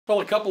Well,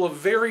 a couple of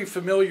very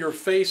familiar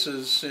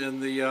faces in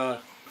the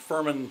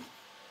Furman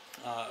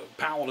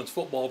Paladins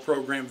football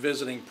program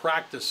visiting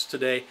practice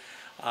today.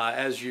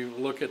 As you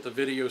look at the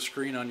video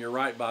screen on your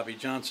right, Bobby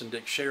Johnson,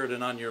 Dick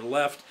Sheridan on your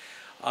left,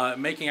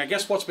 making, I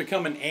guess, what's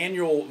become an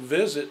annual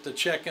visit to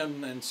check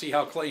in and see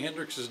how Clay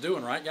Hendricks is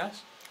doing, right,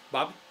 guys?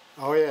 Bobby?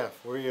 Oh, yeah.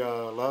 We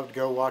love to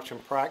go watch them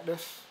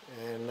practice,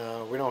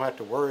 and we don't have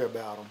to worry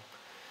about them.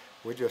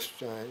 We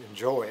just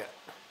enjoy it.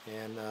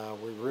 And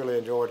we really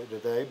enjoyed it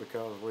today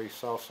because we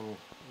saw some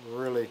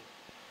really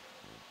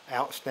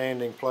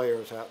outstanding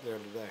players out there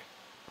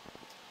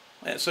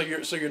today. So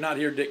you're not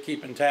here, Dick,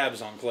 keeping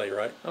tabs on Clay,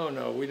 right? Oh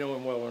no, we know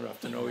him well enough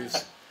to know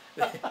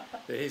that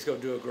he's going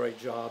to do a great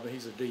job, and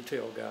he's a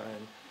detail guy.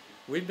 And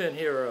we've been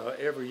here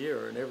every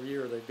year, and every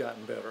year they've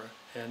gotten better,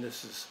 and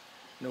this is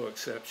no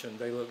exception.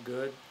 They look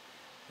good.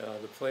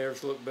 The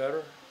players look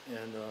better,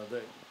 and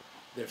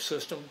their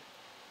system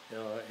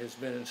has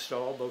been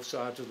installed both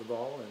sides of the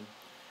ball, and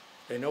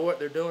they know what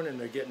they're doing, and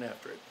they're getting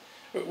after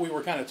it. We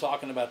were kind of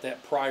talking about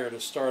that prior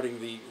to starting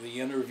the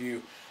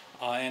interview,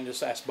 and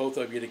just asked both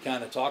of you to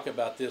kind of talk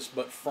about this.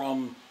 But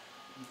from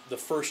the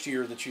first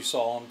year that you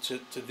saw them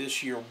to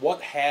this year,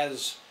 what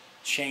has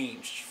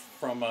changed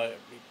from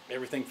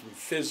everything from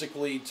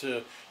physically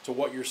to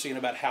what you're seeing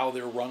about how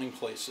they're running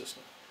play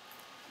system?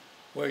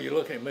 Well, you're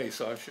looking at me,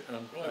 so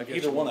I guess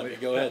either one of you.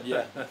 Go ahead.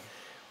 Yeah.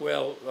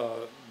 Well,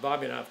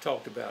 Bobby and I have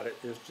talked about it.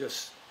 It's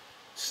just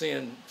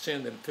seeing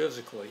them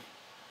physically.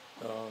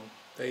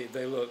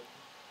 They look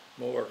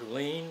more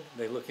lean.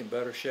 They look in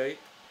better shape,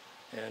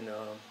 and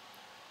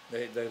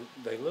they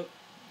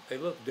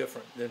look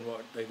different than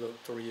what they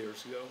looked 3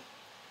 years ago,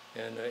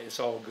 and it's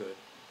all good.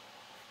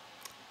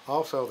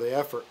 Also, the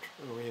effort.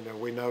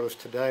 We noticed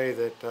today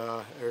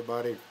that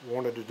everybody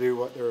wanted to do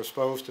what they were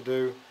supposed to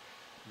do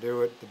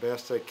it the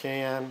best they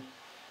can,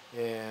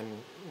 and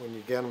when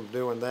you get them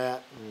doing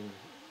that and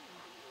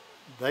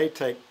they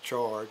take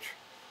charge,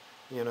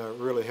 it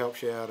really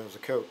helps you out as a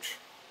coach.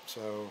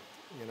 So,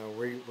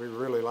 we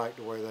really like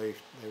the way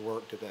they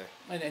work today.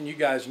 And you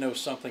guys know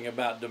something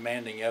about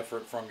demanding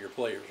effort from your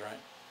players, right?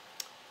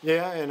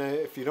 Yeah, and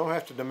if you don't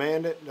have to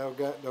demand it,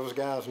 those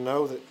guys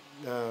know that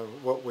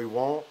what we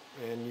want,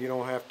 and you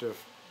don't have to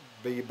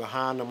be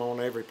behind them on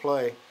every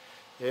play.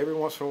 Every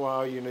once in a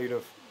while, you need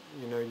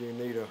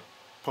a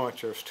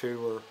punch or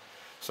two or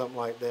something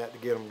like that to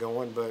get them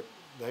going. But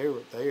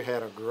they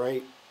had a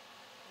great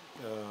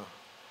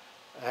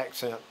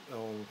accent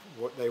on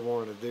what they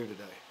wanted to do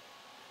today.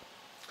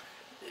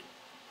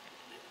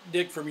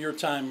 Dick, from your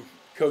time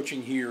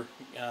coaching here,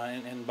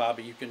 and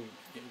Bobby, you can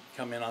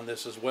come in on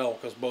this as well,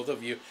 because both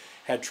of you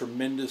had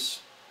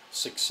tremendous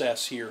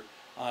success here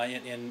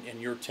in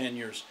your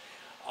tenures.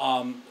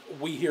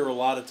 We hear a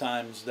lot of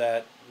times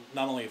that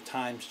not only have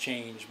times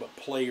changed, but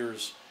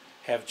players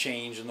have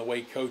changed, and the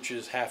way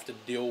coaches have to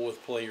deal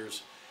with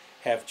players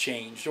have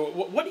changed.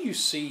 What do you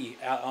see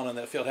out on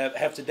that field?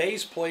 Have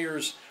today's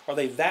players, are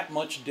they that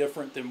much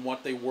different than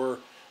what they were?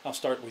 I'll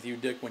start with you,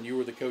 Dick, when you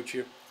were the coach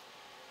here.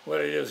 Well,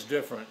 it is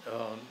different,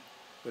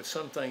 but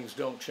some things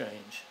don't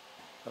change.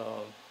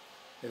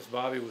 As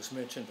Bobby was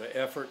mentioned, the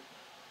effort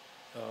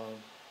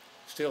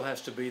still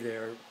has to be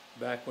there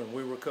back when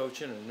we were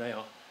coaching and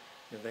now.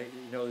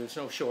 There's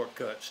no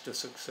shortcuts to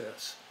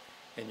success,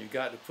 and you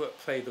got to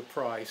pay the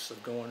price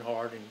of going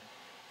hard,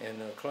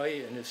 and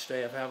Clay and his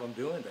staff have them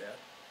doing that.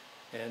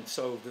 And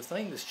so the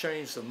thing that's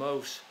changed the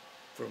most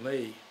for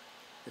me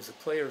is the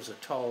players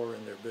are taller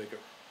and they're bigger.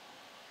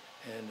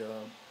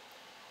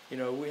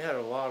 And we had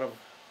a lot of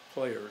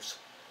players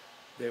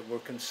that were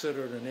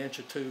considered an inch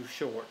or two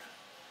short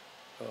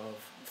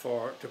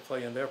to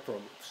play in their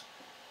programs,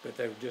 but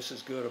they were just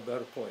as good or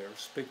better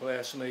players. People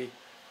ask me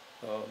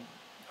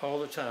all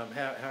the time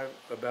how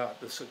about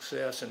the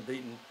success in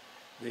beating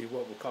the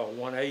what we call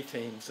 1A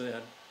teams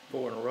then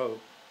 4 in a row,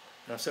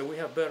 and I said we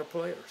have better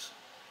players.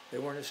 They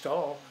weren't as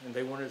tall, and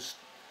they weren't as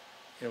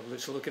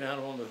just looking at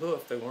them on the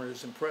hoof, they weren't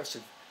as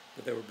impressive,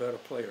 but they were better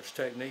players,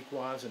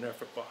 technique-wise and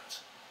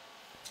effort-wise.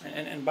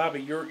 And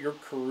Bobby, your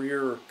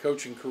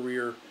coaching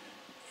career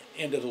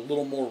ended a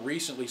little more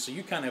recently, so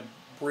you kind of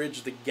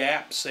bridged the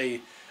gap,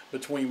 say,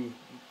 between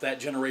that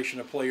generation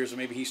of players that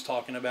maybe he's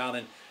talking about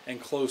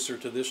and closer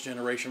to this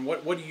generation.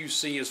 What do you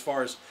see as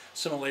far as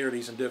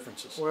similarities and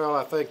differences? Well,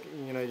 I think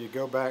you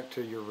go back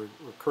to your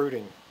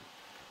recruiting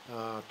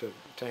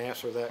to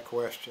answer that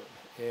question,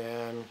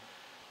 and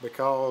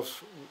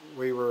because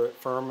we were at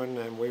Furman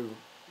and we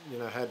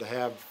had to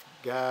have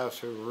guys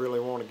who really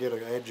want to get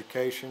an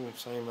education,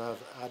 same as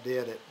I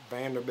did at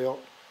Vanderbilt.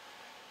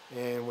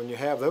 And when you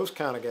have those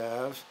kind of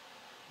guys,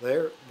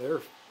 they're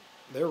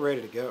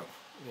ready to go.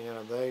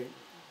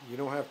 You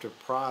don't have to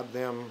prod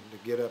them to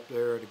get up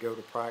there, to go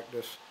to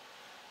practice,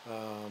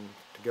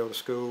 to go to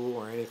school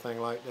or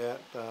anything like that.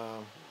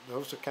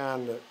 Those are the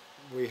kind that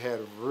we had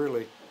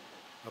really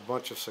a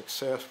bunch of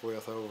success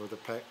with over the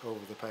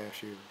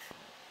past years.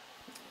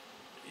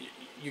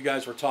 You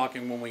guys were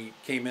talking when we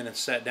came in and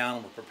sat down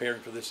and were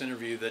preparing for this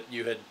interview that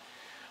you had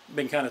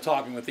been kind of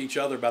talking with each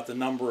other about the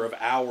number of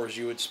hours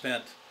you had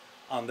spent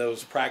on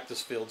those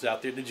practice fields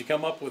out there. Did you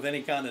come up with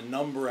any kind of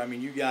number? I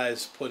mean, you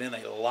guys put in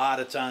a lot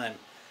of time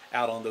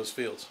out on those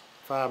fields.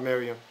 5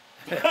 million.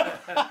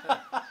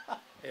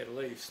 At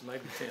least,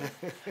 maybe 10.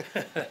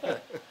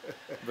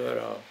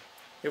 But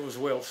it was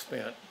well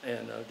spent,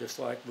 and just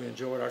like we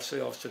enjoyed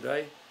ourselves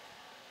today,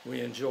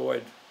 we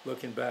enjoyed,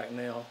 looking back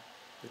now,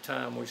 the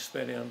time we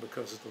spent in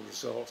because of the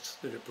results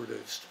that it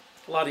produced.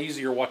 A lot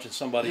easier watching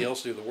somebody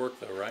else do the work,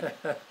 though, right?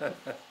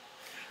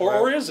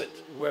 or is it?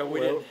 Well, we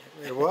didn't.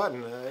 It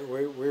wasn't.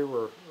 We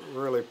were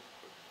really,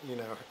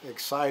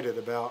 excited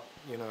about,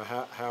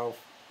 how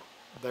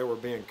they were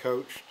being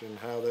coached and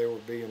how they were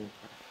being,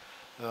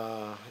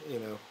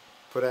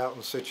 put out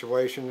in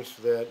situations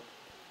that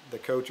the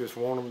coaches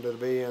want them to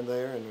be in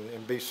there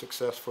and be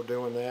successful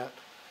doing that.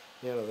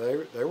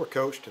 They were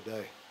coached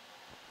today.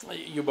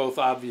 You both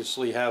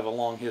obviously have a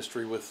long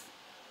history with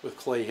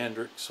Clay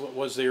Hendricks.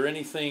 Was there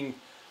anything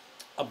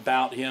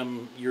about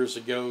him years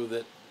ago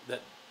that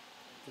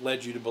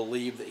led you to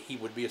believe that he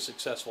would be a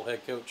successful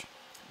head coach,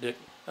 Dick?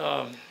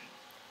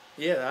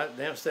 Yeah,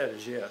 the answer to that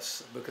is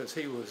yes, because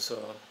he was,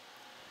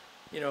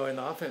 in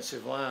the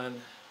offensive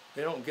line,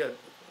 they don't get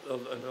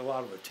a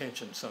lot of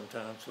attention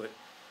sometimes, but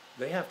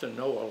they have to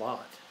know a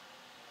lot.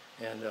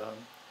 And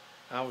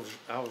I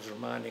was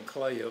reminding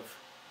Clay of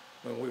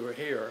when we were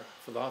here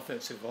for the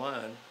offensive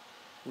line,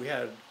 we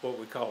had what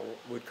we'd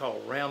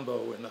call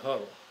Rambo in the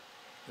huddle,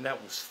 and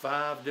that was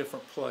 5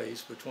 different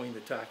plays between the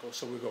tackles.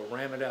 So we go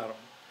ram it out on them,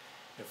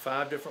 and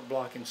 5 different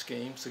blocking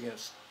schemes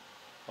against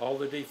all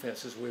the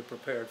defenses we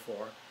prepared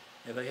for,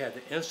 and they had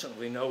to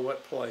instantly know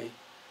what play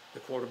the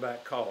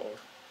quarterback called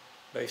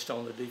based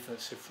on the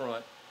defensive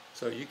front.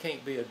 So you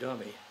can't be a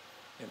dummy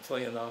and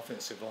play in the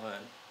offensive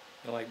line.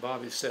 And like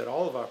Bobby said,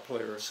 all of our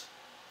players,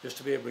 just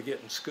to be able to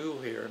get in school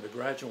here and the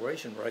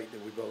graduation rate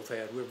that we both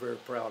had, we're very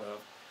proud of.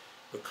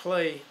 But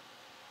Clay,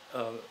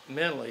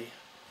 mentally,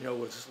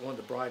 was one of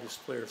the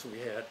brightest players we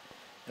had.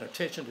 And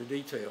attention to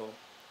detail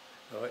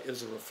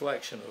is a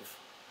reflection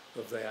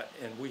of that.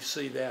 And we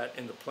see that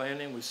in the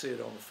planning, we see it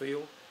on the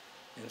field.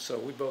 And so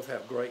we both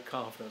have great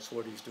confidence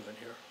what he's doing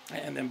here.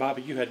 And then,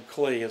 Bobby, you had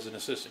Clay as an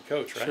assistant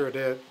coach, right? Sure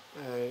did.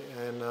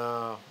 And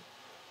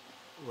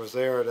was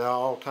there at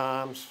all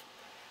times.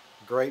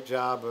 Great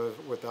job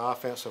with the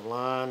offensive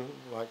line.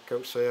 Like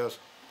Coach says,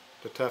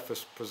 the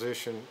toughest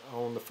position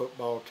on the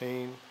football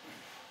team.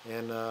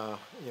 And,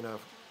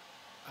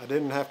 I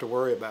didn't have to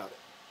worry about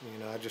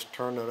it. I just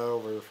turned it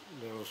over,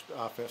 those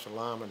offensive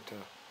linemen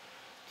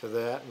to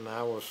that, and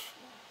I was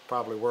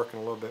probably working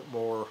a little bit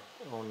more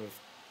on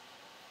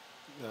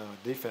the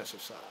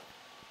defensive side.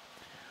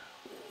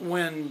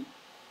 When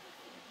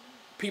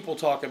people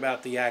talk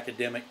about the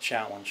academic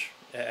challenge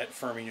at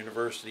Furman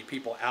University,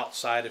 people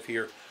outside of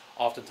here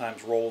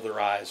oftentimes roll their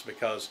eyes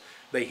because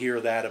they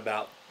hear that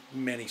about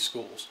many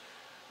schools.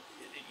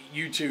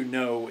 You two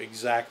know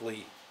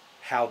exactly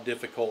how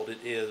difficult it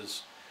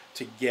is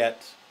to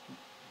get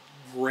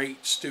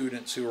great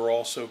students who are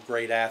also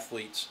great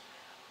athletes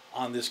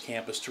on this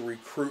campus, to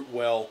recruit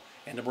well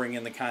and to bring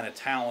in the kind of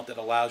talent that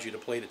allows you to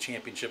play the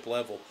championship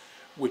level,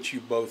 which you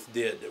both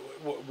did.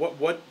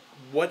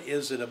 What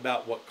is it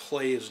about what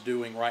Clay is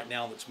doing right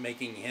now that's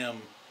making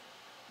him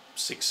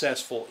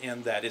successful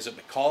in that? Is it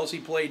because he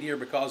played here,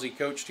 because he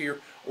coached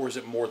here, or is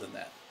it more than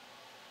that?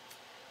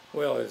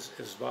 Well, as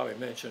Bobby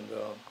mentioned,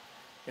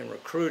 in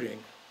recruiting,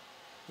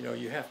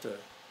 you have to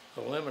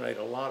eliminate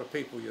a lot of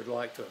people you'd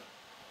like to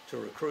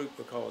recruit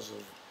because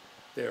of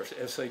their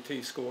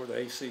SAT score,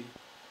 the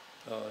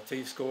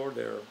ACT score,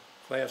 their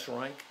class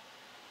rank.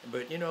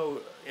 But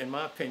in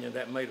my opinion,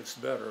 that made us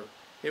better.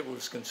 It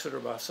was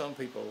considered by some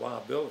people a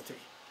liability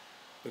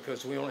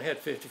because we only had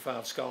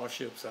 55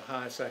 scholarships, the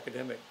highest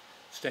academic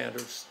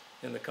standards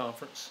in the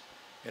conference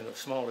and the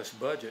smallest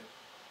budget.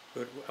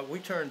 But we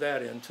turned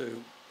that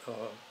into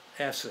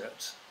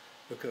assets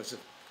because the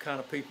kind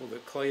of people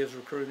that Clay is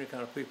recruiting, the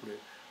kind of people that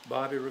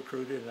Bobby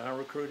recruited and I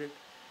recruited,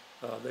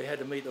 they had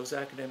to meet those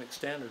academic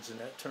standards, and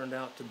that turned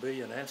out to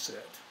be an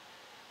asset.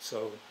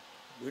 So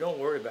we don't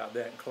worry about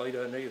that, and Clay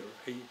doesn't either.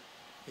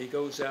 He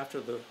goes after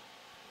the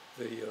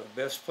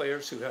best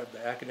players who have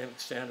the academic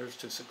standards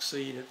to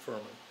succeed at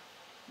Furman.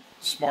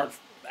 Smart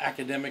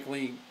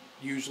academically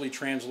usually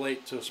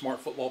translate to a smart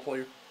football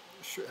player?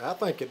 Sure, I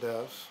think it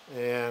does.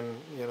 And,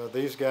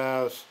 these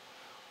guys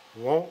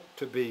want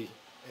to be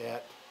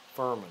at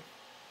Furman.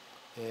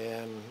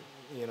 And,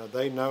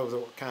 they know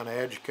the kind of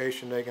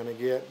education they're going to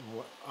get and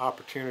what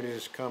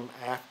opportunities come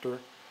after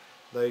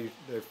they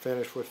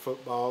finish with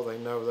football. They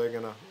know they're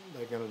going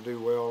to do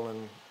well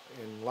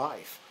in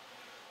life.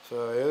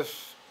 So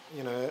it's,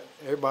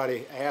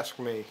 everybody asks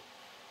me,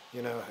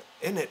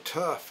 isn't it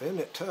tough? Isn't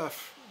it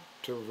tough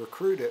to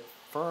recruit at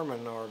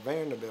Furman or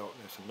Vanderbilt?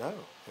 And I said, no,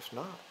 it's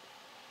not.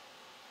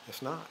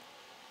 It's not.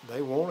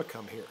 They want to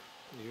come here.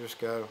 You just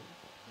got to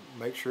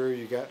make sure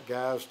you got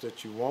guys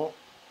that you want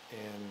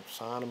and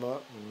sign them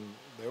up, and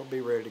they'll be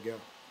ready to go.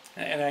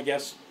 And I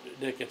guess,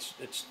 Dick,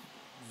 it's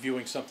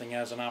viewing something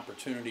as an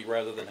opportunity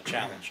rather than a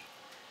challenge.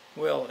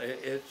 Well,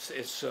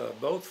 it's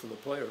both for the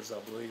players, I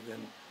believe.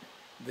 And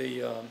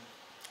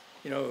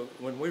You know,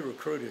 when we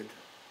recruited,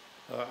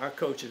 our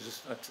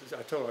coaches,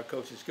 I told our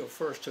coaches, go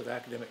first to the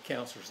academic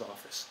counselor's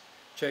office,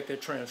 check their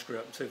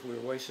transcript and see if we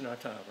were wasting our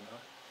time or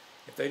not.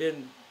 If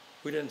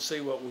we didn't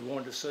see what we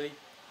wanted to see,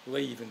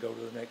 leave and go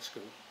to the next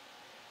school.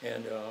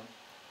 And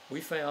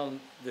we found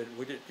that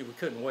we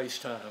couldn't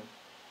waste time.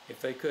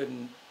 If they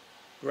couldn't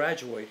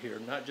graduate here,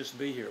 not just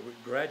be here, but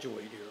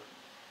graduate here,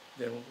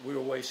 then we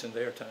were wasting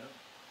their time.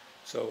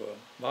 So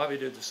Bobby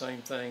did the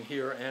same thing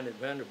here and at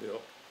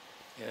Vanderbilt.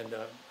 And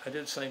I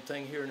did the same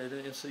thing here at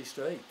NC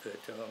State. That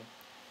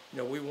you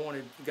know, we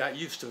got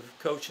used to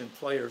coaching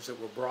players that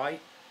were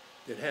bright,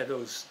 that had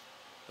those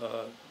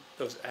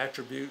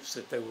attributes,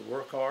 that they would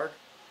work hard,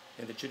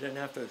 and that you didn't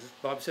have to, as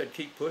Bobby said,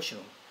 keep pushing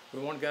them. We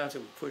wanted guys that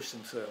would push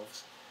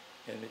themselves,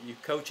 and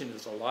coaching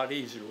is a lot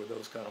easier with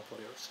those kind of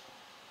players.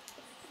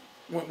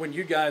 When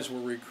you guys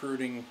were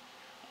recruiting,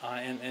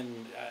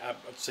 and I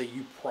would say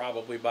you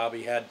probably,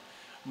 Bobby, had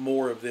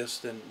more of this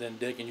than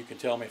Dick, and you can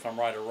tell me if I'm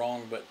right or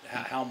wrong, but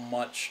how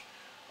much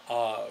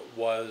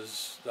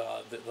was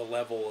the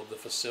level of the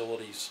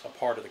facilities a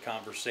part of the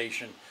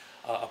conversation,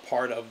 a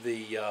part of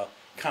the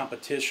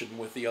competition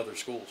with the other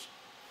schools?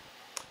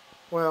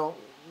 Well,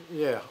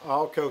 yeah,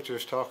 all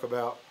coaches talk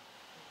about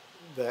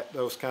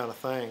those kind of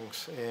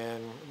things,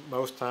 and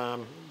most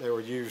time they were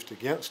used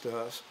against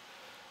us,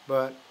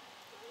 but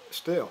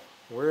still,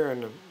 we're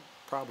in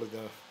probably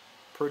the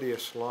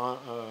prettiest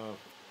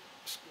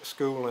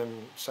school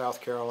in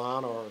South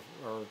Carolina or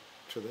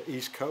to the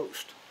East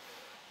Coast,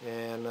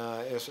 and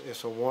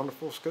it's a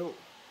wonderful school.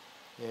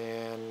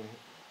 And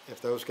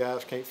if those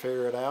guys can't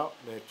figure it out,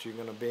 that you're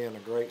going to be in a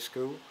great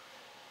school,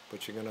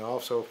 but you're going to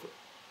also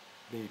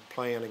be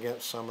playing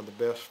against some of the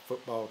best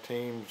football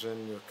teams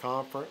in your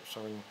conference,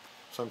 or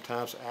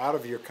sometimes out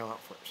of your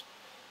conference.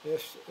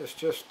 It's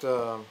just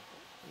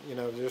you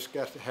know, you just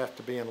have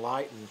to be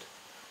enlightened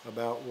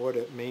about what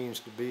it means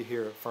to be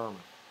here at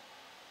Furman.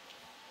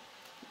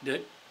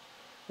 Dick?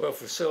 Well,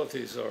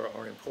 facilities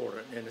are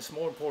important, and it's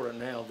more important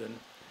now than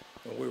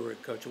when we were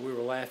coaching. We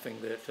were laughing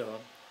that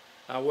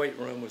our weight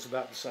room was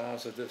about the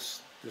size of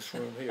this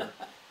room here.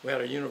 We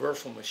had a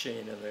universal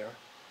machine in there,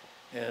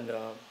 and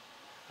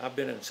I've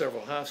been in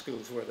several high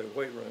schools where the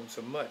weight rooms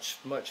are much,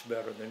 much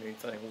better than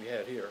anything we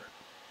had here.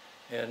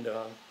 And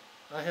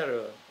I had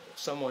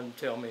someone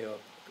tell me,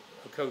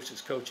 a coach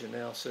that's coaching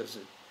now, says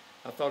that,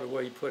 I thought the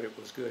way he put it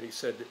was good. He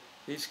said that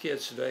these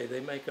kids today, they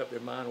make up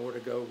their mind where to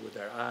go with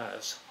their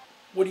eyes.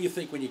 What do you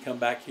think when you come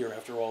back here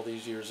after all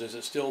these years? Is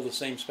it still the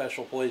same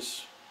special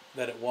place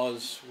that it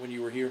was when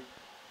you were here?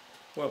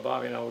 Well,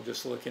 Bobby and I were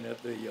just looking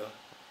at the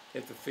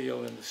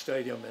field in the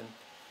stadium, and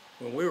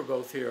when we were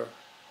both here,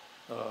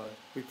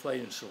 we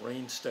played in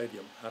Serene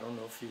Stadium. I don't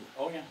know if you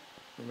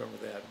remember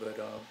that, but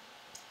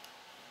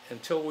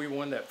until we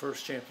won that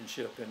first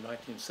championship in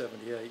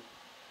 1978,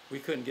 we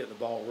couldn't get the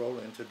ball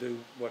rolling to do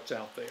what's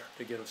out there,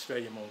 to get a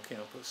stadium on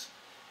campus.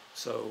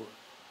 So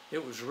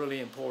it was really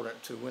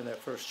important to win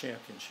that first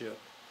championship,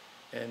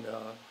 and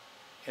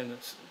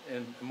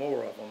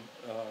more of them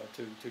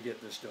to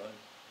get this done.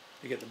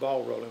 To get the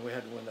ball rolling, we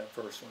had to win that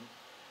first one.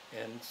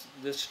 And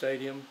this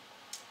stadium,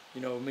 you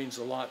know, means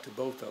a lot to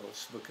both of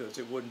us, because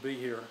it wouldn't be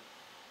here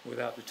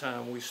without the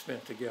time we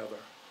spent together,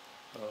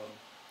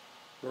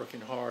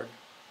 working hard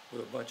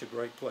with a bunch of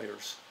great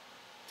players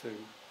to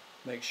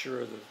make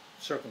sure the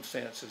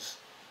circumstances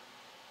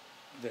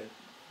that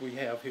we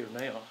have here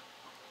now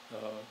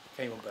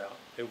came about.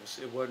 It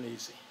wasn't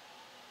easy.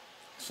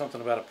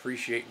 Something about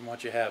appreciating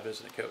what you have,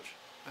 isn't it, Coach?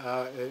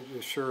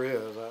 It sure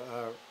is.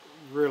 I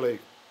really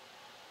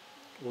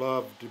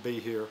loved to be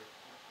here,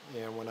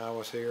 and when I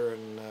was here,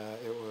 and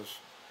it was,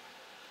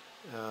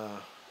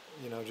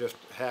 you know, just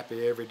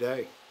happy every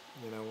day,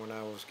 you know, when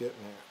I was getting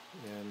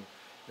there. And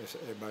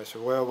everybody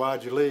said, well,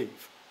 why'd you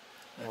leave?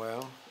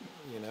 Well,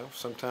 you know,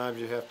 sometimes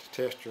you have to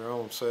test your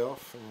own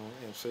self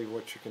and see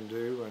what you can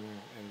do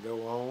and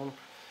go on.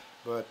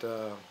 But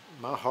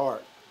my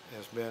heart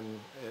has been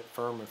at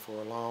Furman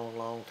for a long,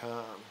 long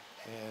time,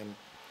 and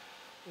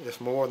it's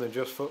more than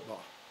just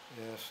football.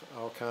 It's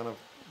all kind of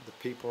the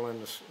people in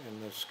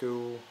the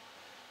school.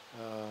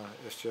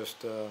 It's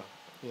just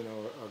you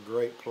know, a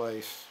great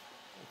place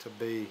to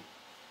be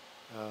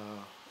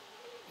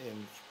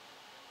in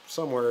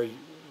somewhere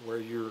where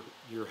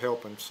you're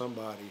helping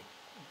somebody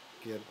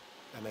get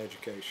an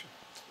education.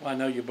 Well, I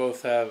know you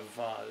both have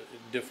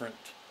different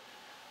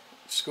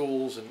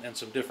schools and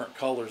some different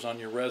colors on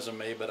your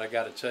resume, but I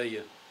got to tell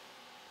you,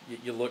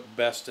 you look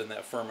best in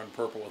that Furman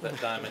purple with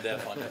that Diamond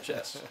F on your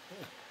chest.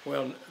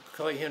 Well,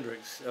 Clay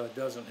Hendricks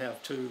doesn't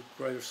have two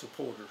greater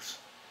supporters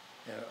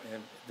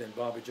than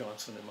Bobby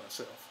Johnson and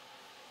myself.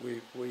 We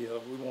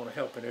want to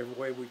help in every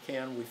way we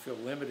can. We feel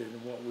limited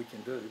in what we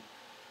can do,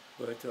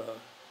 but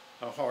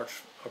our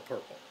hearts are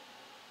purple.